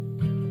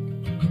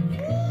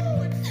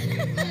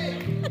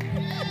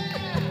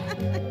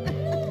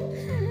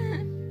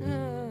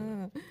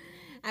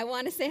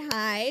want to say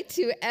hi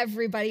to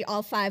everybody,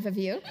 all 5 of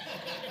you,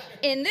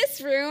 in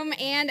this room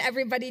and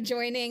everybody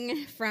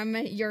joining from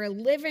your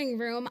living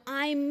room.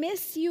 I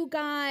miss you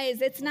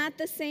guys. It's not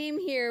the same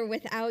here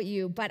without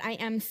you, but I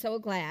am so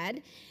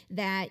glad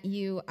that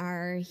you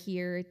are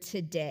here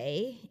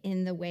today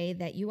in the way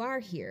that you are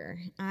here.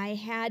 I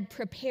had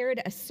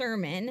prepared a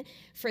sermon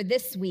for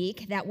this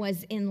week that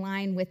was in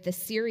line with the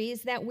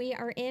series that we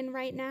are in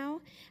right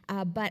now,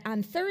 but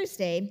on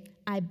Thursday,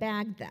 I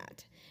bagged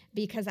that,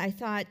 because I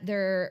thought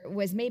there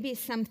was maybe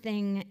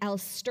something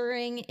else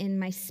stirring in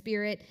my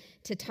spirit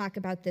to talk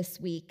about this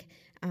week.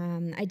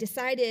 I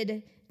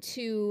decided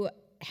to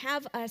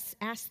have us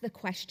ask the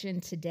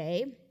question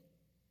today,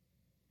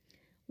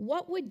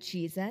 what would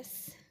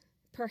Jesus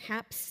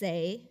perhaps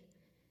say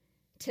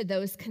to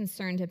those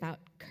concerned about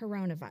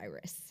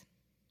coronavirus?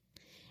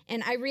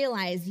 And I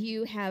realize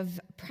you have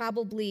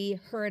probably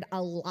heard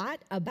a lot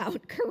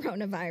about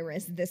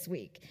coronavirus this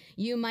week.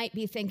 You might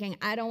be thinking,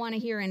 I don't want to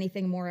hear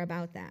anything more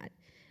about that.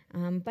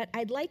 But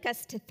I'd like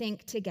us to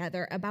think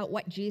together about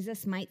what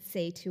Jesus might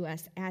say to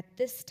us at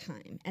this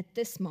time, at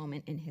this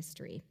moment in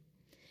history.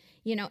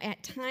 You know,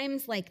 at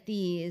times like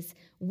these,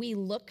 we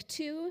look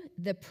to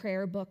the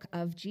prayer book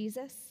of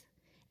Jesus,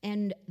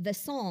 and the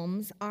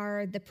Psalms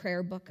are the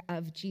prayer book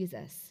of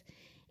Jesus.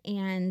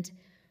 And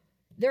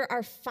there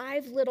are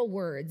 5 little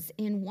words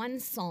in one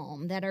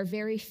psalm that are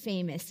very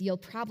famous. You'll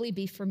probably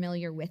be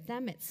familiar with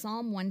them. It's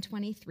Psalm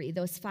 123.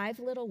 Those 5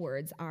 little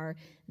words are,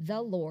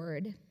 "The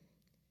Lord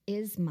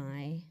is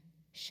my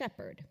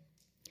shepherd."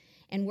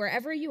 And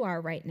wherever you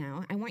are right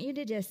now, I want you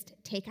to just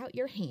take out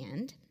your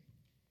hand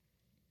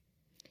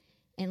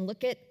and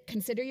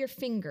consider your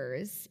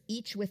fingers,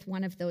 each with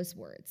one of those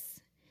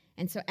words.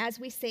 And so as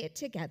we say it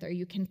together,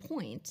 you can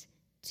point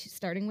to,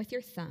 starting with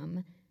your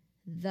thumb,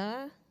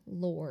 "The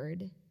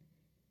Lord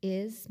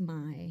is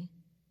my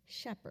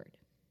shepherd."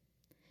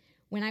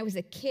 When I was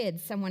a kid,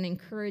 someone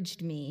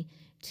encouraged me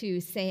to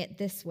say it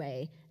this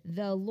way,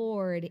 "The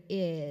Lord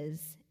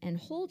is," and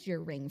hold your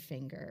ring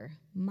finger,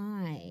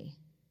 "my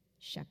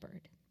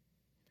shepherd."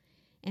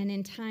 And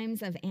in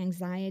times of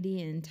anxiety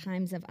and in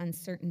times of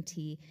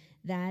uncertainty,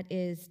 that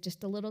is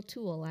just a little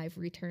tool I've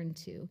returned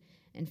to.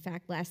 In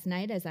fact, last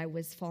night as I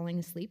was falling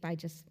asleep, I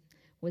just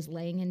was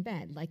laying in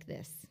bed like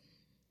this.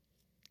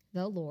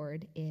 The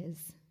Lord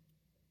is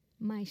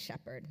my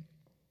shepherd.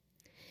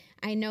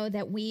 I know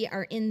that we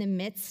are in the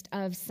midst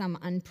of some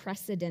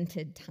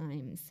unprecedented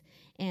times,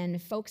 and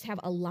folks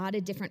have a lot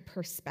of different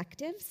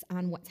perspectives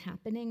on what's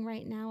happening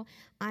right now.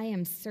 I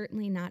am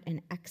certainly not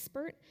an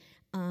expert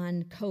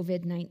on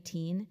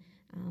COVID-19.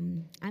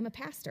 I'm a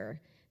pastor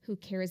who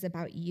cares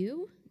about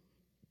you,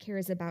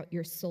 cares about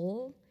your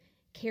soul,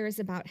 cares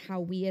about how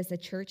we as a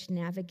church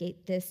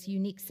navigate this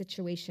unique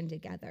situation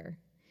together.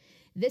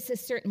 This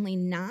is certainly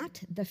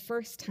not the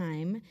first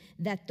time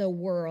that the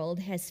world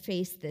has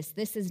faced this.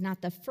 This is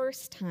not the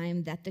first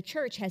time that the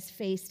church has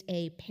faced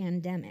a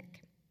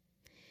pandemic.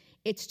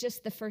 It's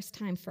just the first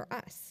time for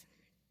us.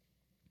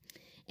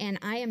 And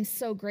I am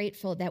so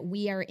grateful that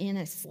we are in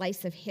a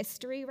slice of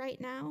history right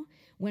now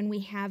when we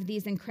have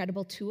these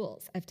incredible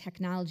tools of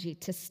technology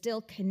to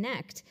still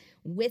connect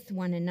with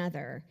one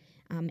another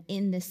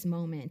in this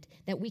moment,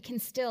 that we can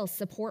still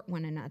support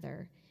one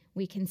another.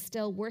 We can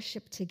still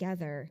worship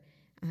together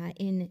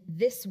in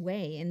this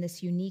way, in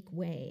this unique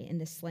way, in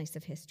this slice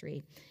of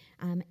history.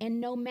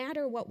 And no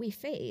matter what we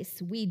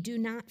face, we do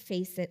not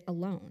face it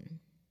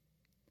alone.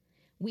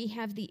 We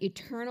have the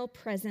eternal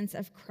presence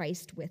of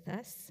Christ with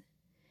us,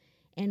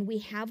 and we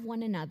have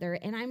one another.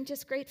 And I'm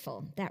just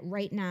grateful that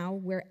right now,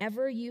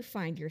 wherever you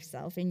find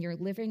yourself, in your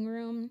living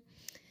room,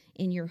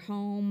 in your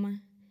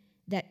home,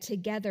 that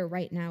together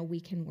right now we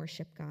can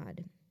worship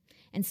God.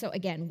 And so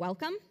again,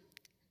 welcome.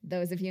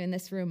 Those of you in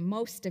this room,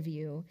 most of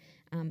you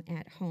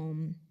at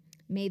home,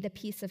 may the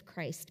peace of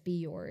Christ be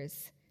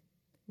yours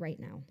right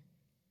now.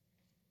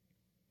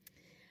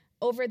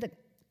 Over the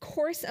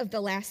course of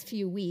the last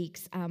few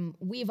weeks,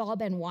 we've all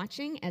been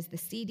watching as the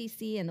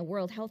CDC and the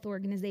World Health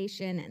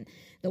Organization and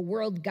the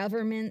world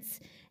governments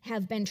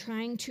have been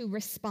trying to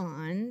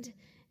respond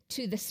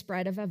to the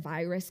spread of a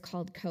virus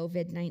called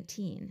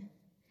COVID-19.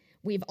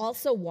 We've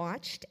also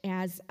watched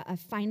as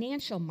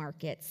financial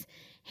markets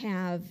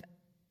have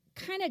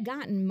kind of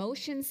gotten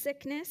motion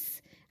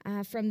sickness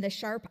from the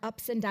sharp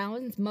ups and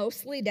downs,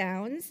 mostly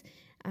downs,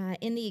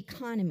 in the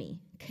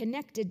economy,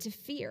 connected to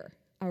fear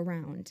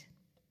around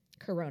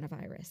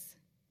coronavirus.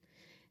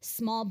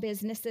 Small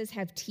businesses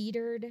have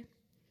teetered,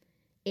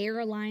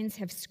 airlines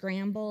have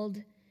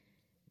scrambled,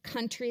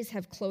 countries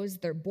have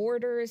closed their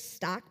borders,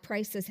 stock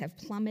prices have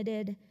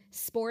plummeted,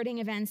 sporting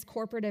events,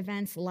 corporate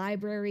events,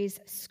 libraries,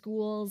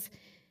 schools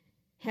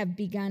have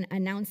begun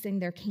announcing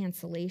their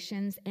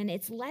cancellations, and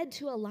it's led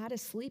to a lot of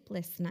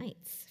sleepless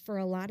nights for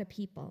a lot of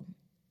people.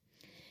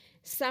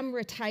 Some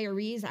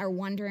retirees are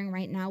wondering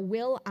right now,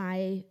 will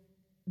I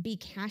be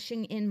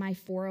cashing in my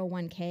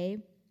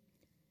 401k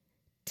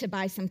to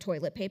buy some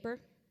toilet paper?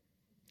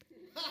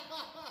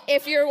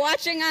 If you're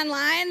watching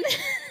online,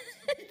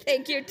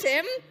 thank you,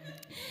 Tim.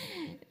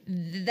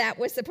 That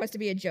was supposed to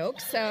be a joke,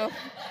 so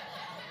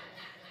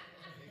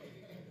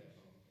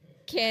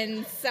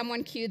Can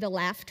someone cue the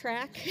laugh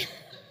track?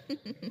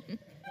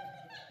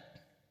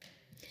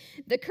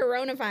 The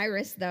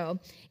coronavirus, though,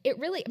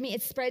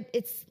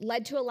 it's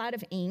led to a lot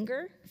of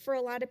anger for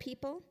a lot of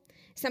people.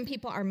 Some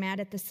people are mad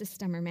at the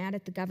system or mad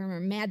at the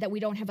government, or mad that we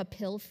don't have a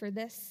pill for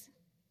this,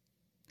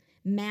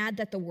 mad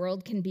that the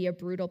world can be a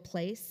brutal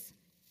place.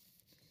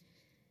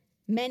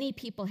 Many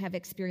people have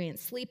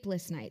experienced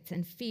sleepless nights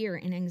and fear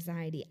and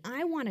anxiety.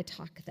 I want to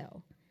talk,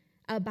 though,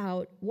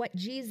 about what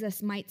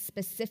Jesus might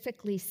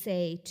specifically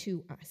say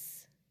to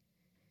us.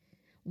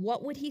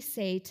 What would he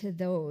say to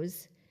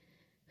those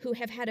who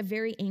have had a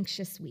very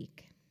anxious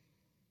week?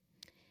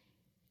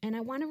 And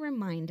I want to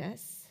remind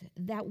us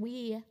that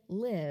we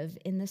live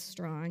in the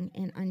strong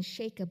and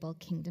unshakable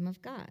kingdom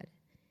of God.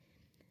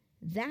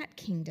 That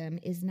kingdom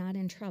is not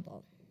in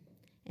trouble,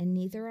 and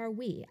neither are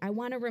we. I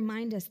want to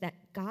remind us that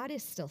God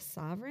is still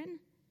sovereign,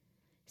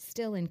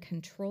 still in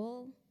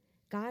control.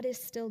 God is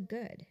still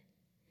good.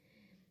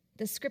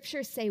 The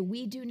scriptures say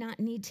we do not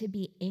need to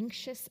be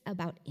anxious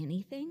about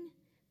anything,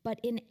 but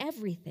in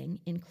everything,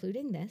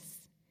 including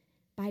this,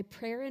 by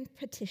prayer and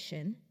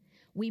petition,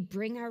 we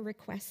bring our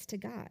requests to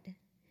God.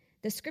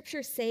 The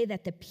scriptures say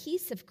that the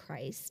peace of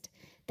Christ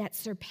that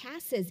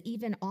surpasses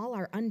even all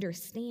our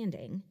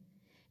understanding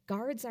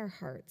guards our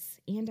hearts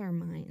and our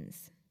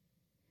minds.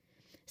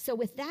 So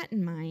with that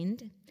in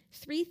mind,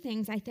 3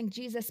 things I think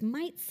Jesus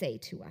might say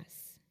to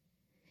us.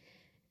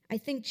 I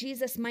think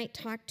Jesus might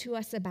talk to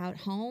us about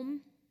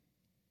home,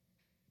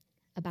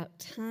 about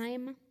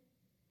time,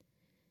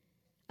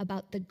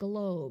 about the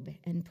globe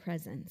and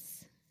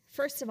presence.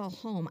 First of all,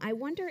 home. I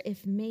wonder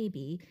if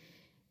maybe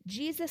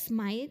Jesus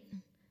might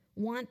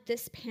want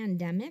this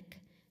pandemic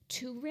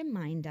to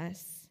remind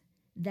us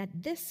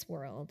that this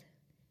world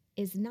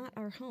is not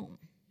our home.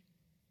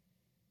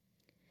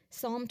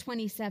 Psalm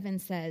 27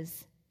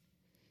 says,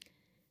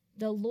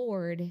 "The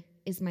Lord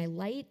is my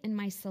light and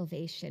my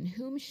salvation.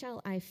 Whom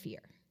shall I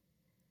fear?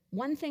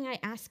 One thing I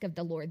ask of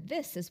the Lord,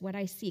 this is what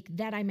I seek,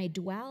 that I may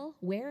dwell,"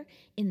 where?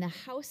 "In the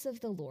house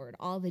of the Lord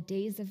all the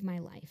days of my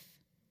life,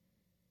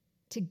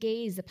 to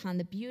gaze upon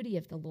the beauty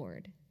of the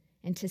Lord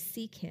and to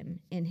seek him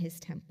in his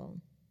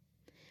temple."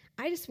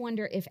 I just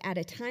wonder if at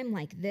a time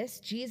like this,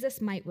 Jesus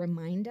might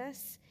remind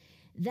us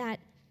that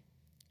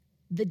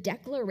the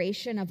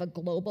declaration of a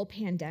global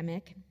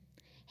pandemic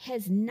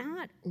has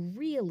not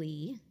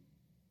really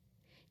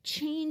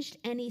changed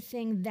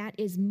anything that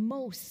is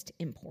most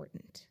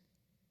important.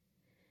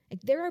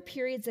 Like, there are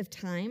periods of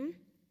time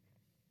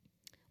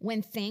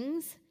when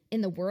things in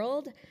the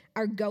world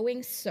are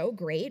going so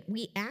great,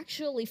 we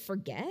actually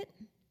forget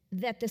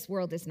that this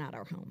world is not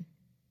our home.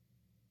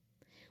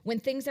 When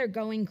things are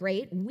going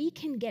great, we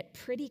can get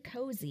pretty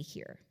cozy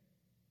here.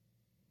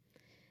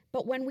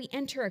 But when we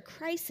enter a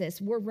crisis,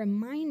 we're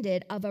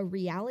reminded of a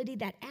reality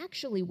that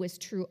actually was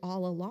true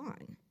all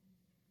along.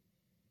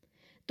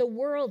 The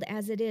world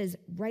as it is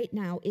right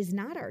now is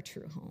not our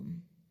true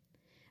home.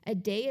 A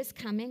day is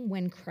coming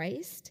when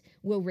Christ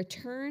will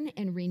return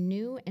and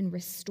renew and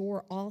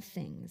restore all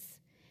things.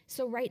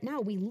 So right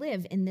now, we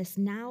live in this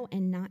now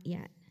and not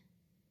yet.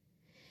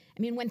 I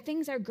mean, when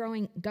things are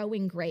going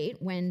great,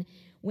 when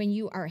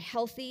you are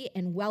healthy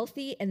and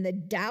wealthy and the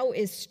Dow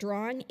is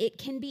strong, it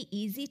can be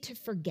easy to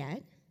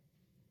forget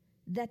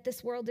that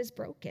this world is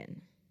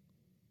broken.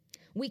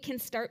 We can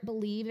start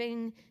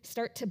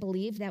to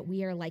believe that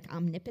we are like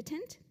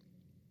omnipotent,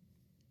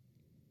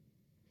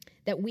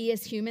 that we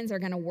as humans are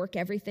going to work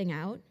everything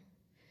out.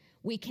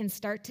 We can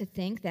start to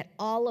think that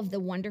all of the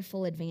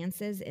wonderful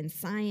advances in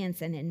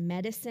science and in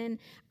medicine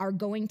are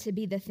going to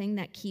be the thing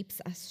that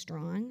keeps us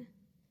strong.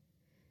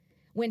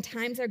 When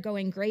times are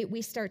going great,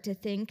 we start to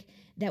think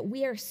that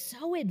we are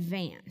so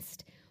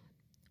advanced,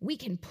 we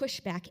can push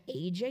back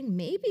aging.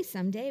 Maybe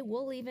someday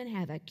we'll even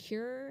have a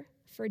cure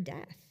for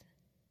death.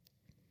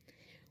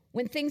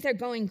 When things are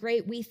going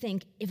great, we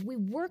think if we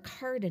work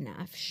hard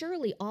enough,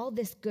 surely all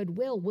this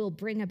goodwill will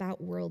bring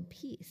about world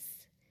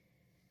peace,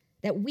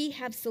 that we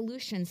have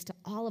solutions to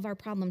all of our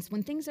problems.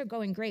 When things are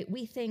going great,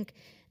 we think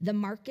the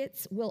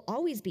markets will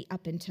always be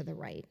up and to the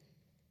right.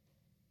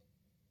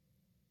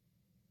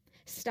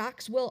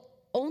 Stocks will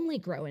only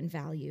grow in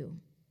value.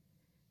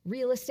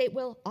 Real estate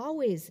will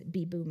always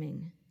be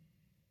booming.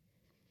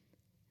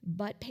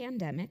 But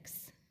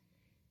pandemics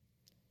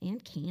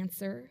and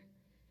cancer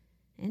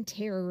and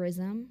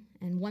terrorism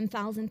and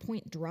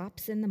 1,000-point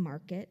drops in the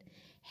market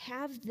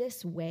have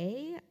this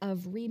way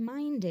of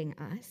reminding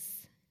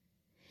us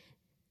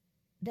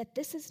that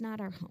this is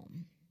not our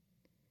home,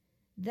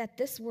 that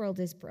this world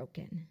is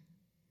broken.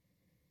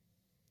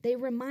 They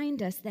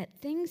remind us that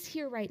things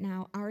here right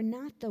now are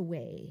not the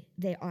way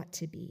they ought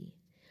to be.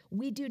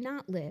 We do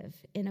not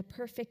live in a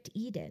perfect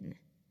Eden,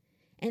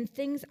 and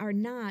things are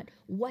not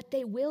what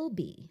they will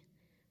be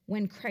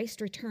when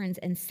Christ returns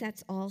and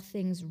sets all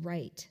things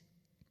right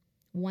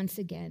once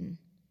again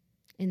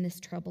in this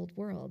troubled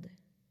world.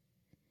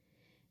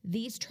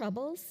 These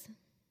troubles,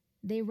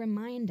 they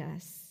remind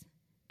us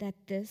that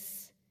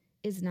this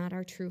is not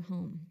our true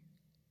home.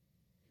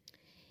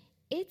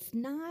 It's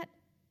not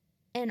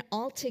an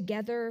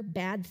altogether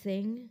bad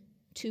thing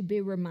to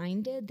be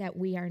reminded that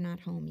we are not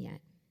home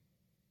yet.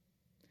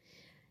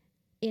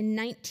 In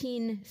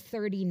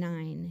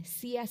 1939,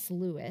 C.S.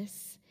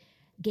 Lewis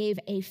gave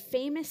a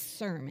famous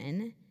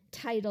sermon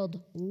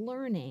titled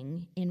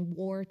Learning in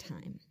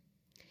Wartime.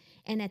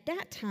 And at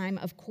that time,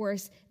 of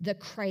course, the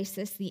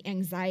crisis, the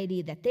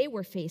anxiety that they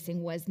were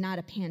facing was not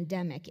a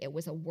pandemic, it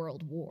was a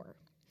world war.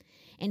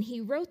 And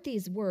he wrote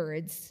these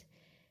words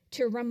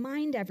to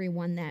remind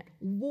everyone that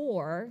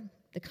war,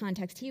 the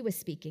context he was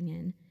speaking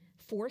in,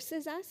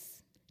 forces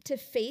us to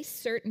face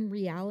certain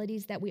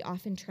realities that we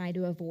often try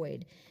to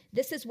avoid.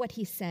 This is what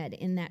he said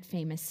in that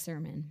famous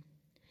sermon.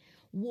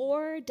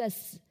 War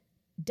does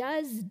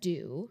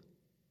do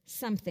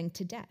something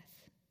to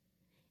death.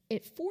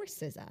 It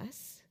forces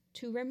us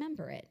to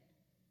remember it.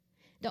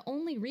 The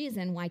only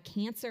reason why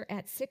cancer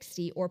at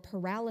 60 or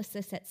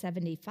paralysis at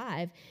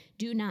 75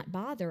 do not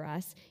bother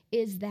us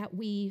is that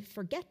we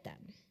forget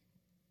them.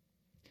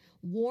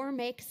 War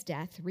makes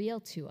death real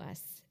to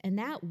us, and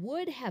that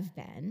would have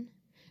been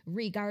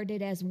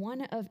regarded as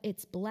one of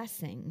its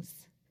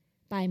blessings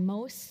by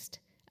most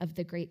of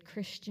the great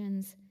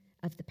Christians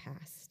of the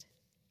past.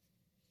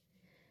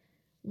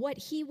 What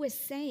he was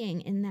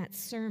saying in that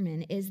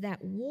sermon is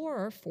that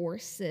war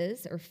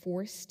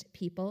forced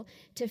people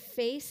to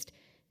face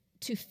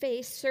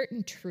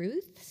certain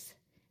truths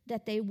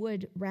that they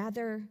would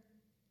rather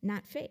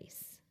not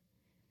face.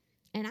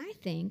 And I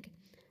think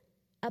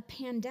a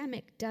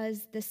pandemic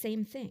does the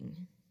same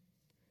thing.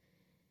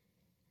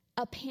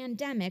 A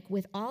pandemic,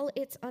 with all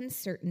its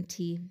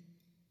uncertainty,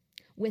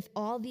 with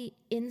all the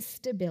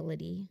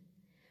instability,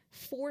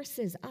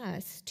 forces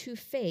us to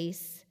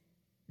face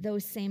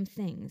those same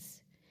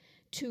things,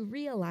 to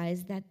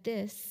realize that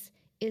this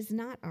is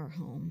not our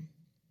home.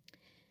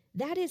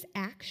 That is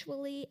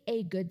actually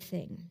a good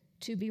thing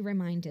to be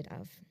reminded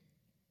of.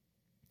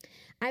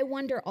 I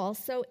wonder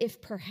also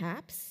if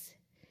perhaps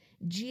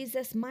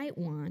Jesus might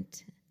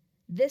want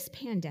this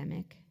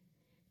pandemic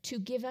to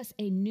give us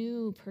a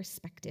new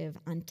perspective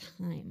on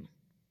time.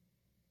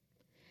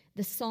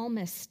 The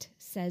psalmist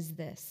says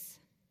this,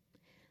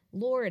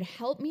 Lord,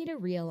 help me to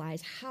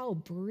realize how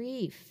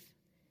brief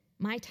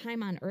my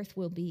time on earth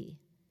will be.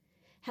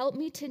 Help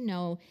me to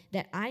know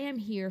that I am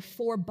here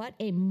for but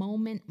a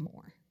moment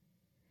more.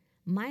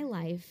 My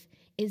life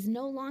is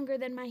no longer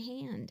than my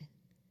hand.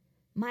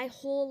 My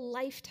whole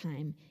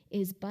lifetime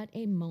is but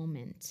a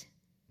moment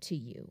to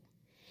you.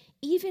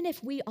 Even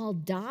if we all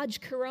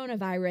dodge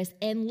coronavirus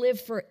and live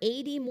for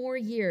 80 more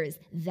years,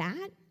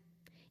 that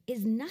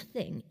is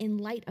nothing in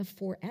light of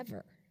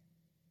forever.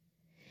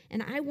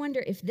 And I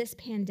wonder if this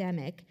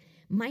pandemic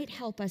might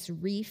help us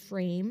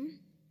reframe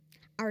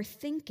our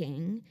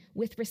thinking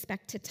with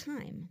respect to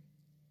time.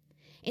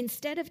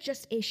 Instead of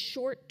just a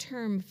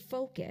short-term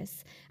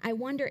focus, I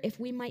wonder if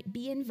we might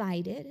be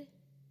invited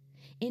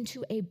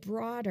into a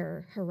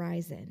broader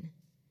horizon.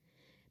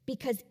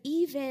 Because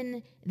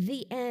even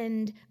the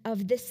end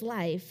of this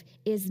life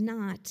is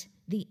not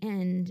the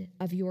end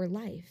of your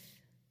life.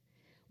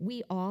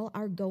 We all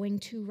are going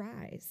to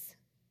rise.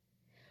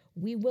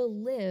 We will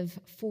live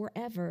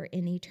forever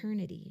in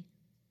eternity.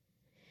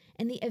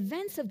 And the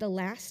events of the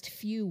last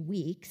few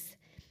weeks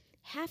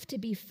have to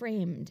be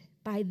framed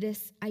by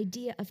this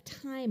idea of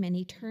time and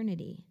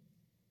eternity.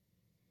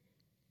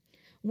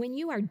 When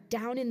you are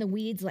down in the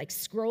weeds, like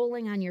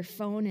scrolling on your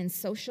phone and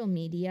social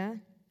media,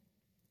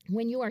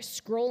 when you are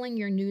scrolling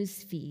your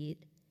news feed,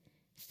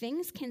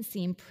 things can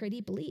seem pretty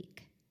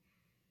bleak.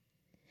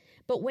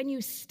 But when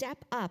you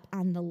step up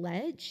on the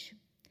ledge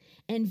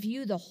and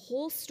view the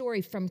whole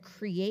story from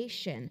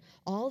creation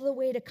all the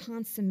way to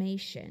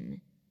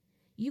consummation,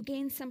 you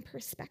gain some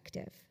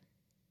perspective.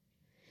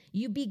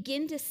 You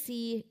begin to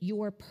see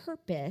your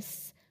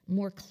purpose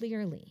more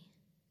clearly.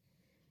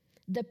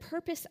 The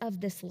purpose of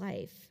this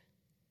life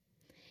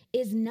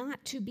is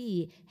not to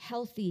be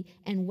healthy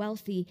and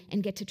wealthy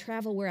and get to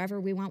travel wherever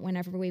we want,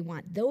 whenever we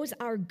want. Those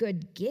are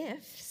good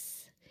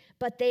gifts,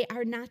 but they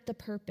are not the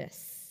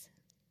purpose.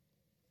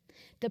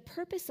 The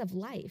purpose of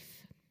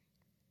life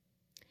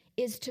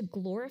is to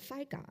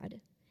glorify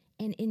God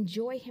and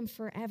enjoy Him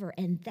forever,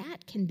 and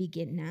that can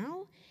begin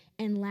now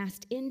and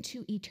last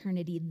into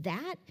eternity.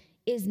 That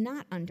is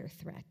not under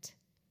threat.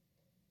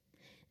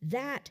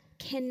 That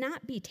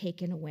cannot be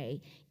taken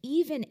away,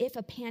 even if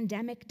a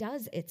pandemic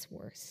does its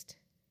worst.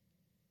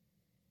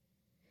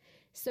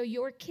 So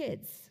your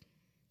kids,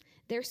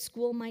 their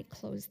school might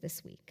close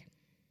this week.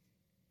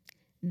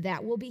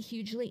 That will be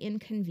hugely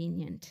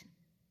inconvenient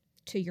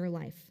to your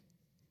life.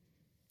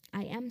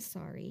 I am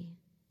sorry.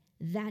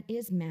 That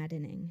is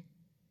maddening.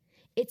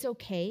 It's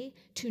okay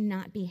to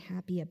not be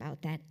happy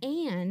about that.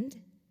 And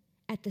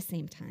at the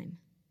same time,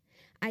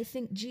 I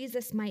think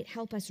Jesus might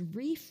help us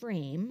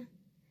reframe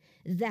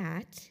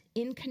that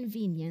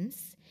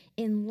inconvenience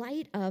in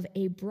light of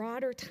a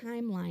broader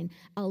timeline,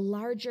 a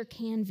larger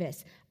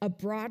canvas, a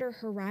broader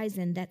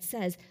horizon that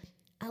says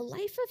a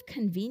life of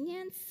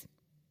convenience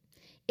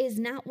is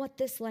not what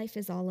this life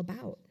is all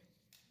about.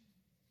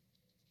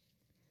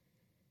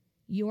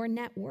 Your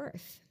net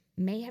worth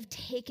may have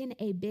taken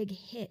a big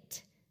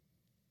hit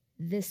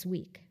this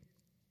week.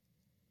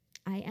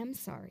 I am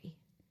sorry.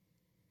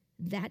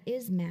 That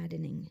is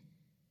maddening.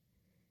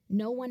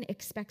 No one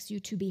expects you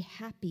to be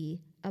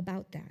happy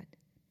about that.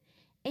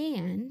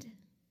 And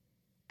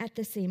at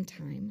the same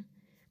time,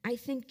 I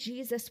think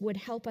Jesus would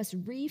help us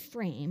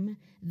reframe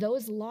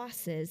those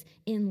losses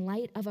in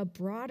light of a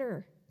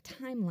broader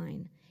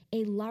timeline,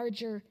 a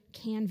larger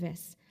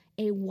canvas,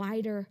 a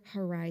wider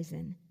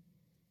horizon.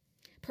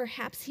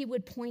 Perhaps he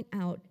would point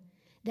out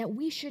that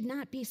we should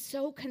not be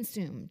so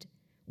consumed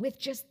with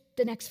just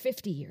the next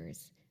 50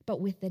 years,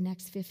 but with the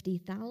next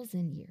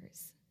 50,000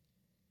 years.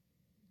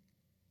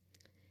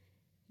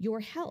 Your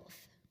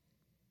health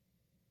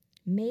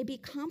may be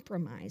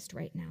compromised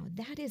right now.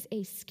 That is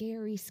a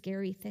scary,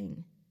 scary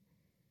thing.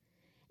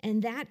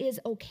 And that is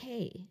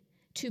okay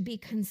to be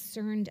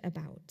concerned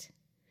about.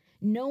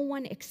 No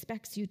one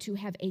expects you to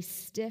have a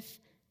stiff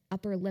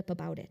upper lip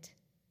about it.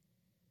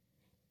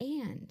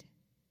 And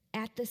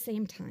at the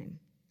same time,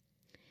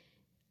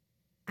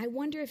 I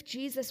wonder if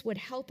Jesus would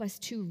help us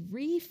to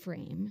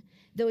reframe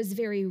those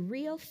very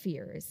real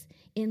fears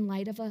in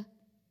light of a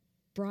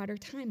broader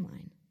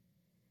timeline,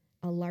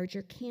 a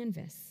larger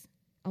canvas,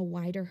 a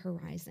wider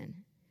horizon.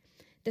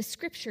 The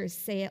scriptures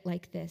say it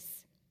like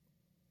this: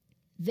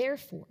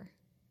 therefore,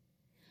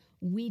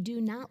 we do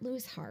not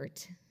lose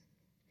heart,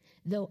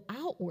 though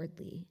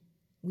outwardly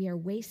we are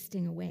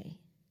wasting away,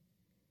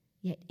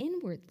 yet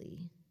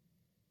inwardly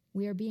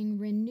we are being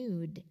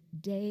renewed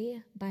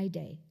day by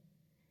day.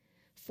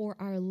 For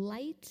our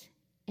light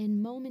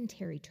and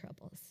momentary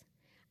troubles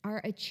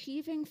are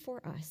achieving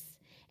for us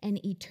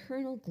an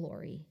eternal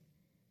glory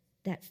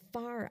that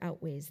far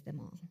outweighs them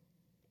all.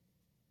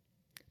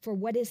 For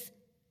what is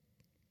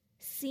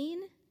seen,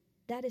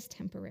 that is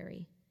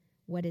temporary.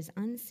 What is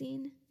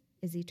unseen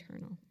is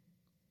eternal.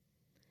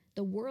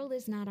 The world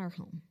is not our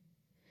home.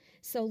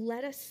 So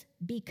let us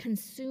be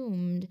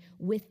consumed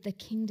with the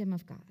kingdom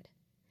of God,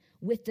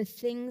 with the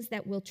things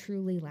that will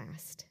truly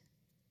last.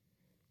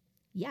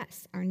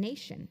 Yes, our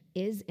nation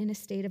is in a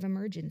state of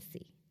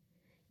emergency.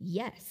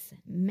 Yes,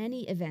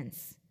 many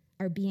events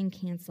are being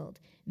canceled.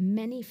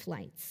 Many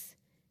flights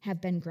have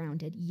been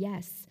grounded.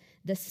 Yes,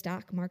 the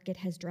stock market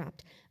has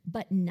dropped,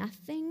 but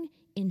nothing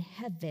in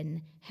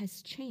heaven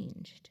has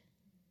changed.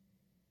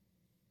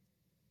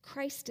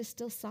 Christ is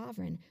still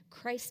sovereign.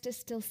 Christ is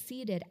still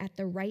seated at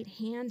the right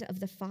hand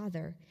of the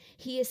Father.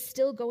 He is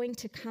still going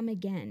to come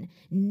again.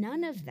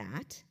 None of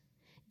that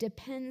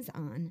depends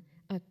on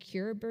a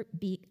cure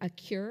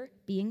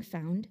being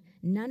found.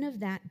 None of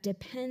that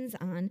depends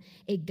on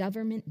a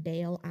government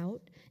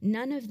bailout.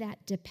 None of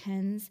that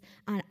depends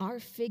on our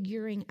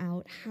figuring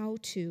out how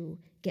to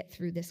get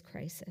through this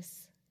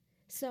crisis.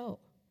 So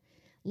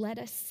let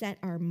us set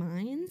our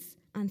minds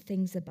on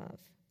things above.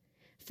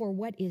 For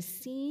what is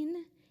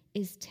seen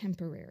is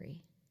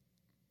temporary.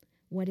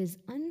 What is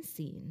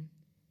unseen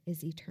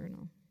is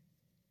eternal.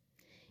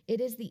 It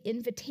is the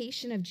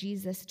invitation of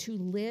Jesus to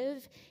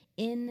live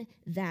in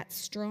that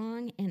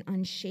strong and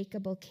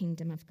unshakable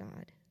kingdom of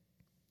God.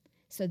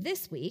 So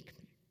this week,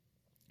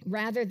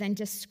 rather than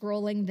just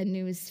scrolling the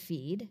news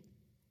feed,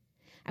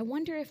 I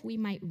wonder if we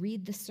might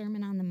read the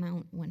Sermon on the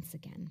Mount once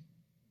again.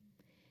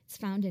 It's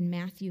found in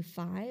Matthew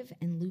 5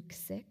 and Luke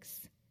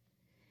 6.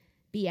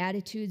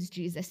 Beatitudes,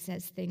 Jesus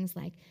says things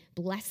like,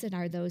 "Blessed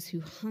are those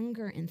who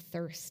hunger and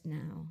thirst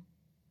now.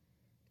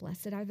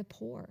 Blessed are the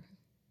poor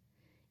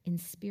in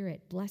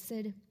spirit.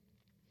 Blessed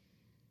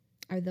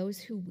are those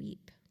who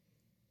weep.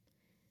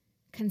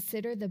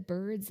 Consider the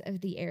birds of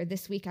the air."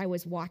 This week I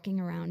was walking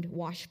around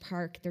Wash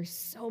Park. There's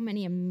so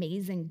many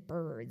amazing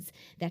birds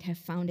that have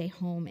found a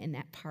home in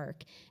that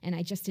park, and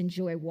I just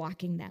enjoy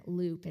walking that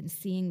loop and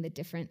seeing the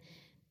different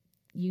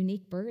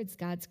unique birds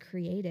God's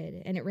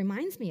created. And it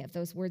reminds me of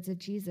those words of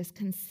Jesus: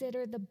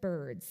 consider the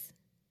birds.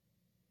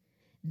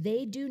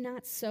 They do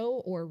not sow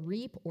or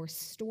reap or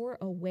store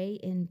away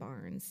in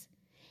barns,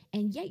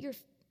 and yet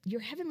your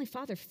heavenly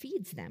Father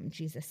feeds them,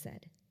 Jesus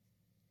said.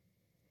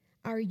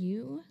 Are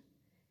you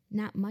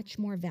not much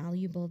more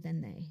valuable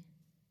than they?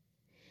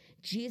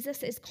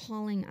 Jesus is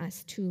calling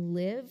us to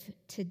live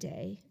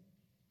today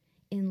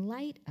in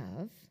light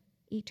of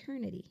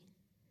eternity,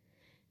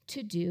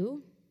 to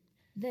do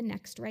the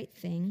next right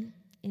thing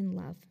in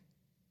love.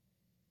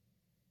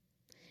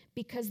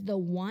 Because the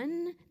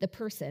one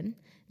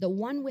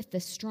with the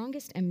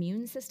strongest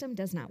immune system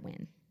does not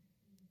win.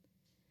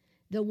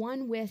 The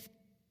one with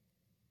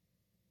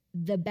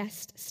the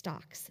best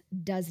stocks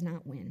does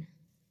not win.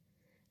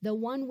 The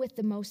one with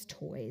the most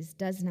toys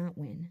does not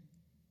win.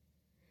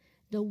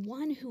 The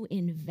one who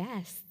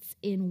invests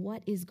in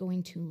what is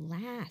going to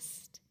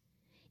last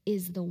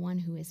is the one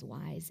who is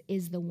wise,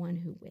 is the one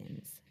who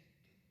wins.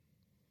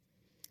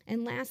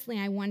 And lastly,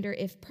 I wonder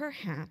if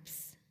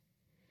perhaps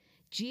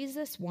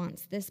Jesus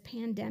wants this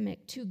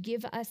pandemic to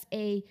give us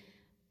a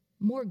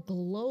more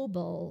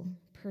global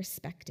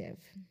perspective.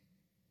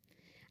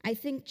 I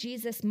think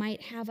Jesus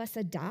might have us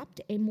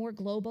adopt a more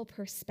global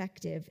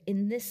perspective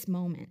in this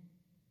moment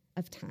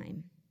of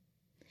time,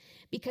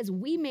 because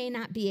we may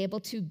not be able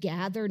to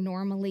gather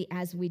normally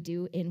as we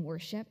do in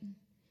worship,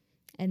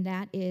 and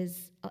that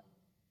is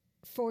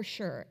for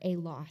sure a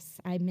loss.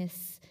 I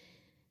miss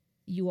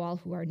you all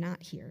who are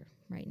not here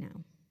right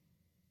now.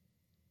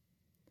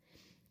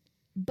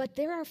 But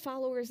there are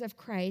followers of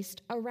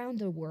Christ around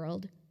the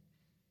world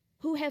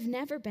who have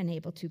never been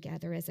able to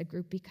gather as a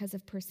group because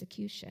of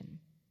persecution.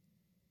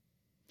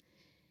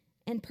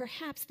 And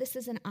perhaps this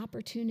is an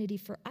opportunity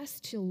for us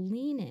to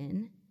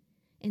lean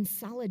in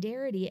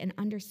solidarity and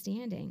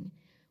understanding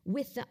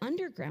with the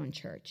underground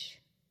church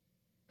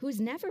who's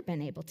never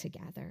been able to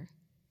gather,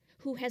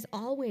 who has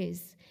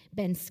always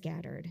been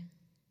scattered.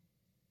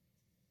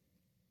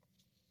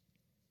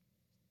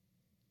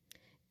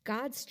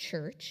 God's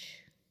church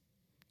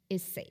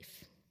is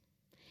safe.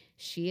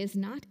 She is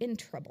not in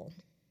trouble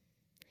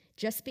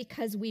just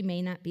because we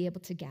may not be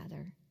able to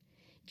gather.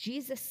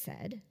 Jesus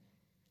said,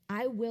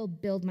 "I will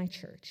build my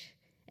church,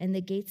 and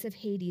the gates of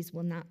Hades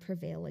will not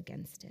prevail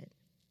against it."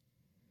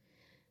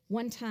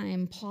 One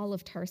time, Paul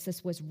of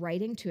Tarsus was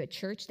writing to a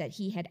church that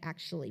he had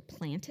actually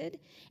planted,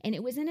 and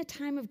it was in a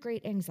time of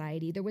great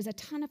anxiety. There was a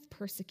ton of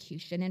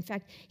persecution. In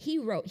fact,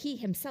 he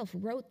himself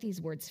wrote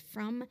these words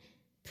from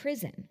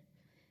prison.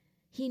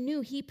 He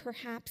knew he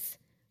perhaps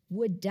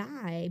would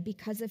die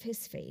because of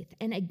his faith.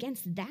 And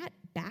against that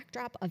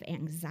backdrop of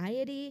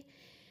anxiety,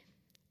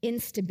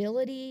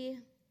 instability,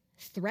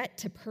 threat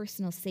to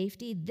personal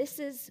safety, this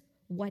is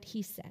what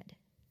he said.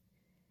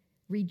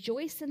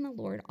 "Rejoice in the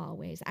Lord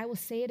always." I will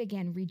say it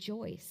again,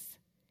 rejoice.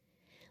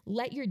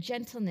 "Let your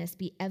gentleness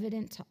be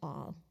evident to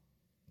all.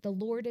 The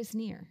Lord is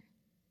near.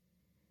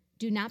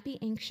 Do not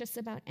be anxious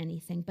about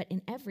anything, but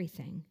in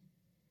everything,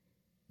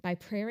 by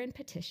prayer and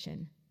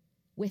petition,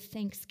 with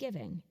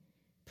thanksgiving,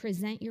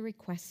 present your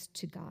requests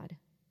to God.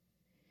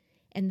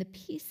 And the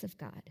peace of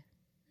God,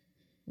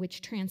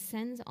 which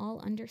transcends all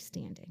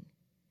understanding,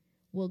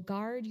 will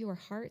guard your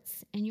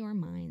hearts and your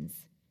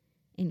minds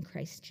in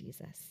Christ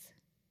Jesus."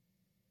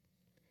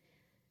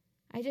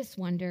 I just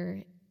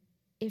wonder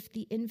if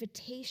the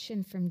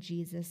invitation from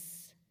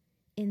Jesus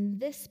in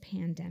this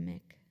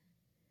pandemic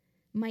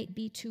might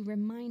be to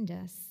remind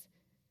us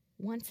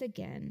once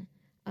again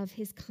of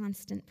his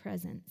constant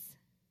presence.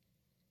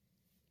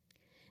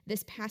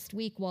 This past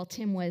week, while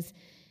Tim was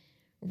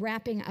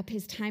wrapping up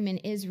his time in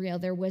Israel,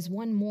 there was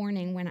one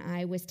morning when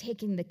I was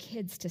taking the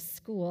kids to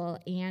school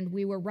and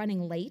we were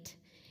running late.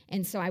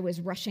 And so I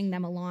was rushing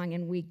them along,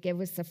 and it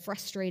was a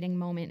frustrating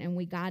moment, and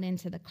we got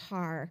into the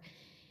car.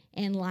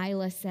 And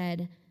Lila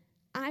said,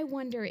 "I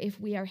wonder if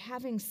we are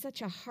having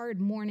such a hard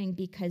morning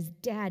because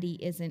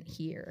Daddy isn't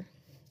here."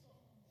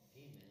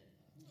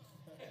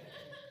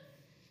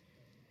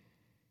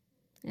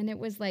 And it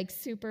was like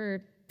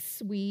super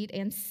sweet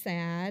and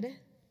sad.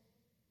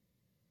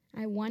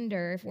 I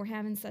wonder if we're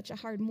having such a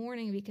hard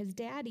morning because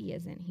Daddy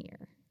isn't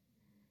here.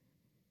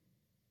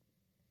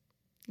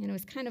 And it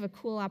was kind of a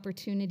cool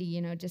opportunity,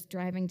 just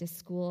driving to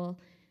school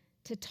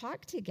to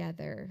talk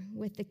together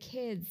with the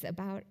kids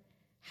about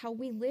how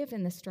we live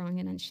in the strong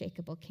and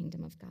unshakable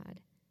kingdom of God.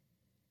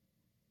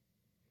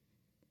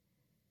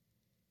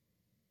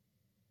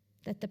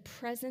 That the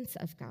presence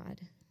of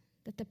God,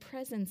 that the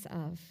presence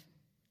of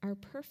our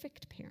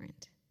perfect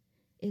parent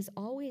is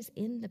always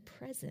in the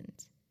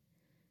present,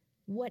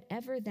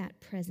 whatever that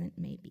present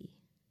may be.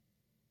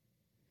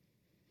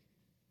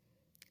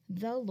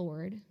 The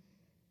Lord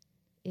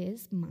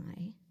is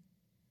my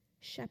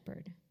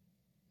shepherd.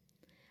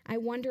 I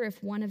wonder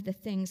if one of the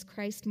things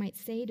Christ might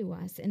say to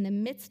us in the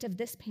midst of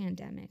this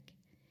pandemic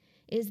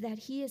is that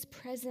he is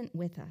present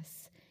with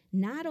us.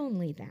 Not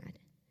only that,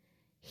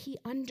 he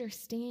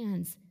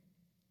understands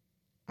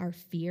our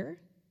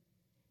fear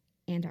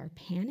and our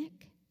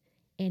panic,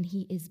 and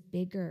he is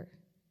bigger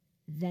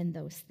than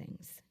those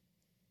things.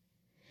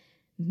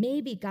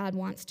 Maybe God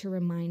wants to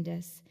remind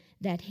us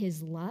that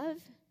his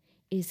love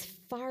is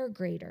far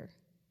greater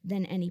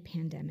than any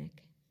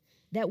pandemic,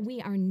 that we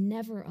are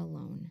never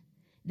alone,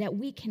 that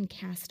we can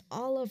cast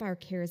all of our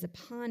cares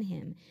upon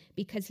him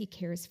because he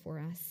cares for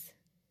us.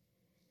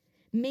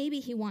 Maybe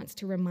he wants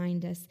to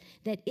remind us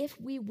that if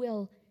we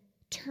will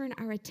turn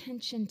our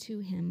attention to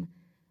him,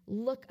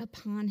 look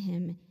upon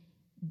him,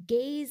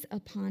 gaze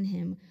upon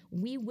him,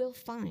 we will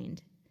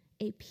find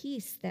a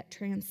peace that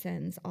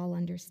transcends all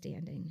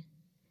understanding.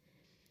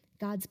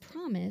 God's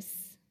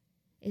promise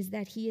is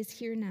that he is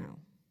here now.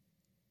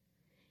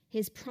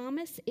 His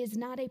promise is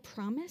not a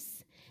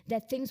promise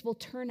that things will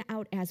turn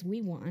out as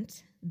we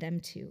want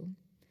them to.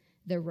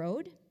 The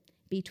road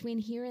between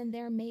here and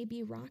there may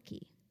be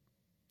rocky.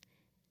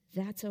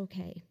 That's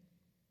okay.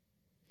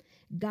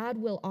 God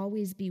will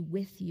always be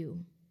with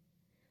you,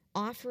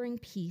 offering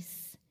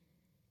peace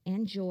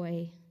and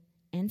joy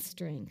and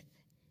strength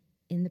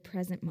in the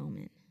present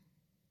moment.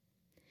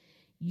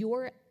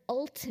 Your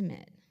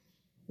ultimate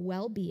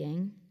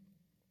well-being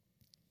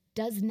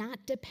does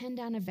not depend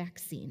on a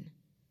vaccine,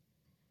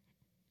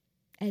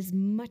 as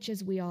much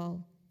as we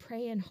all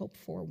pray and hope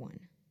for one.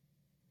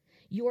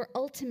 Your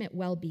ultimate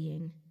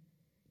well-being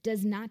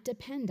does not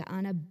depend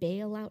on a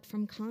bailout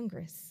from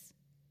Congress.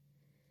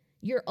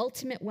 Your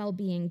ultimate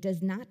well-being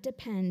does not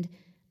depend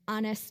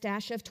on a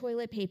stash of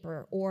toilet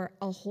paper or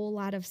a whole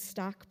lot of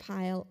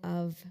stockpile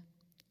of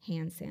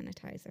hand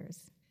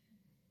sanitizers.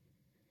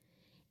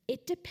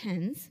 It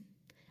depends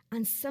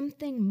on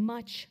something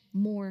much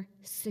more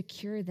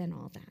secure than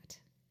all that.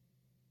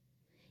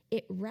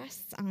 It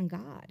rests on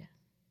God.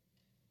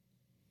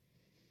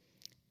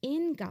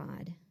 In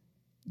God,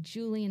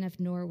 Julian of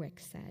Norwich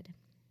said,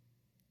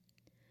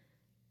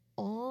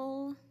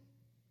 all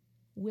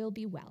will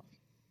be well,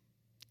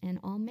 and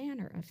all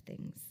manner of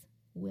things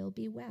will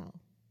be well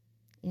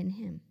in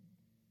him.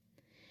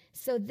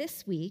 So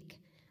this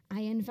week, I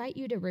invite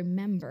you to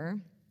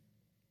remember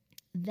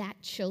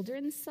that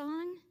children's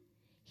song,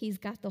 He's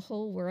Got the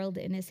Whole World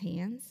in His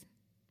Hands.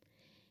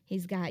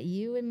 He's got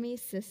you and me,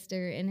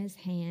 sister, in his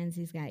hands.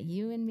 He's got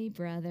you and me,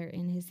 brother,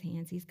 in his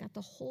hands. He's got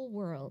the whole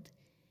world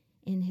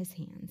in his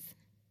hands.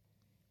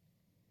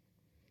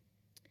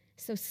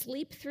 So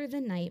sleep through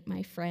the night,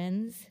 my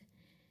friends.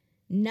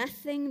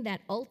 Nothing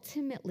that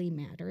ultimately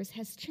matters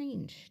has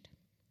changed.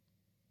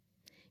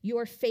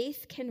 Your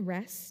faith can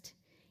rest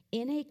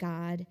in a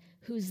God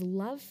whose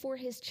love for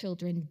his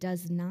children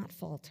does not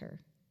falter.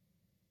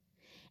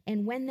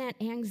 And when that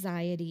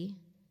anxiety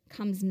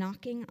comes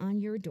knocking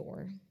on your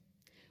door,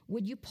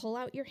 would you pull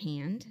out your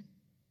hand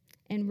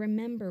and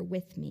remember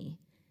with me,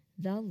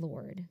 the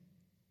Lord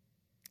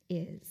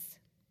is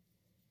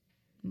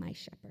my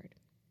shepherd.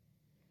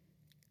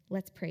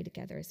 Let's pray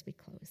together as we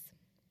close.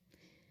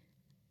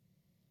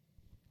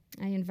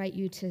 I invite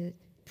you to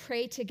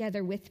pray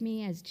together with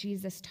me as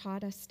Jesus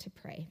taught us to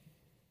pray.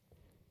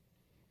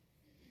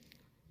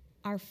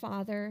 Our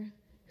Father,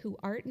 who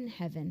art in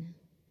heaven,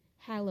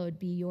 hallowed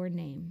be your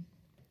name.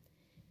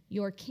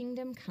 Your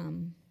kingdom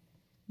come,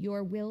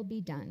 your will be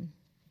done,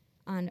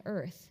 on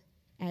earth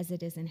as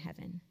it is in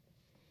heaven.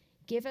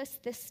 Give us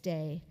this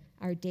day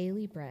our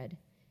daily bread,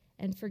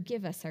 and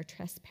forgive us our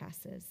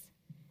trespasses,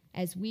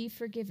 as we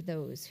forgive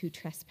those who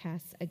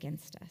trespass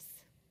against us.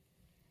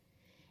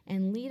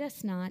 And lead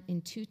us not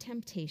into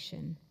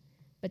temptation,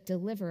 but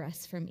deliver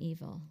us from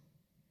evil.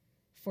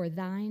 For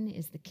thine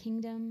is the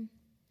kingdom,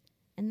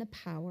 and the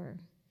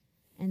power,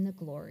 and the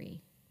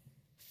glory,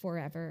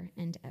 forever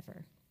and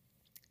ever.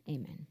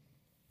 Amen.